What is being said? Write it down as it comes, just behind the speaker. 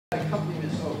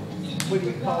what do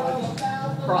you call it?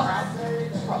 Cross.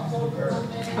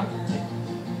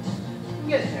 I'm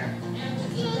getting there.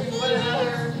 What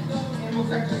another animal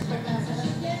cracker?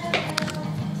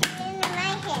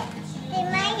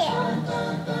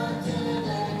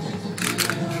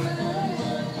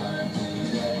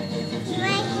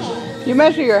 You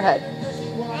measure your head.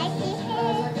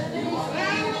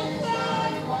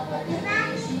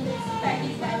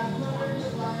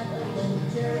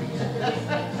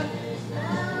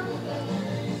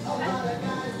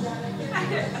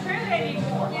 Apparently I need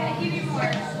more. Yeah, you need more.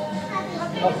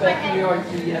 I'll bet you always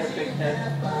do yes, big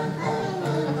head.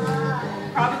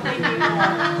 Probably need more.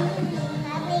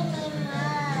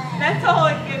 That's all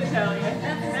it gives, Ellia.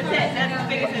 That's it. That's as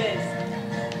big as it is.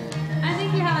 I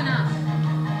think you have enough.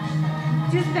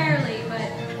 Just barely, but.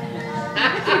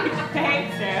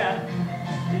 Thanks, Sarah.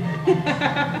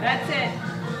 That's it.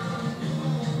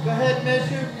 Go ahead,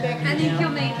 measure. Becky I think now. you'll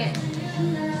make it.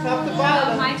 Top to Oh,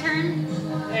 bottom. my turn?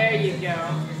 There you go.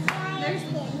 There's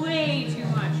way too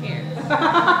much here.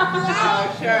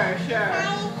 Oh, sure.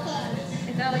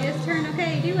 It's Ellia's turn.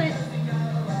 Okay, do it.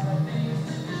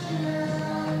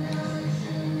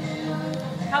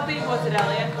 How big was it,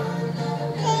 Ellia?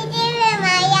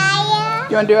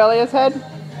 You want to do Ellia's head? Do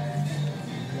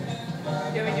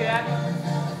you want me to do that?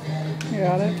 You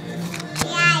got it?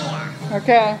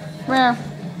 Okay, come here.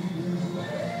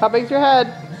 How big's your head?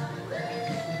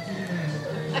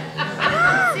 Let's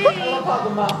I see. love how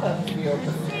the mouth has to be open.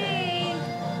 Let's see.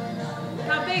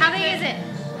 How big Is it?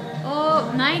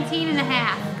 Oh, 19 and a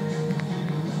half.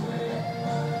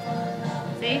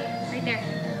 See? Right there.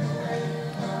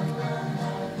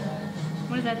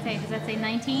 What does that say? Does that say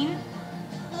 19?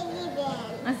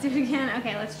 Let's do it again.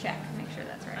 Okay, let's check. Make sure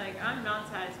that's right. Like, I'm not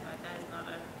satisfied. That is not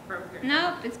a appropriate.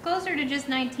 Nope, it's closer to just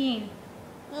 19.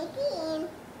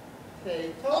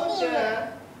 Okay, told ya.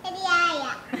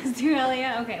 Let's do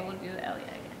Ellia. Okay, we'll do Ellia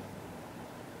again.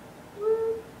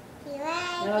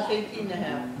 Now it's 18 and a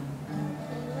half.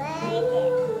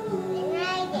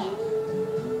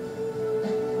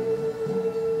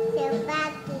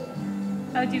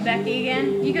 Oh, do Becky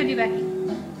again? You go do Becky. Do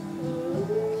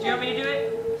you want me to do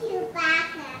it?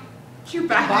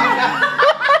 Chewbacca.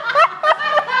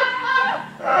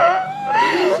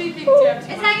 She thinks you have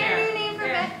too Is much that your hair. new name for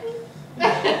Yeah.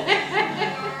 Becky?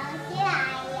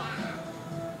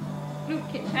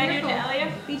 Okay, Can I do it to careful.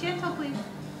 Ellia? Be gentle, please.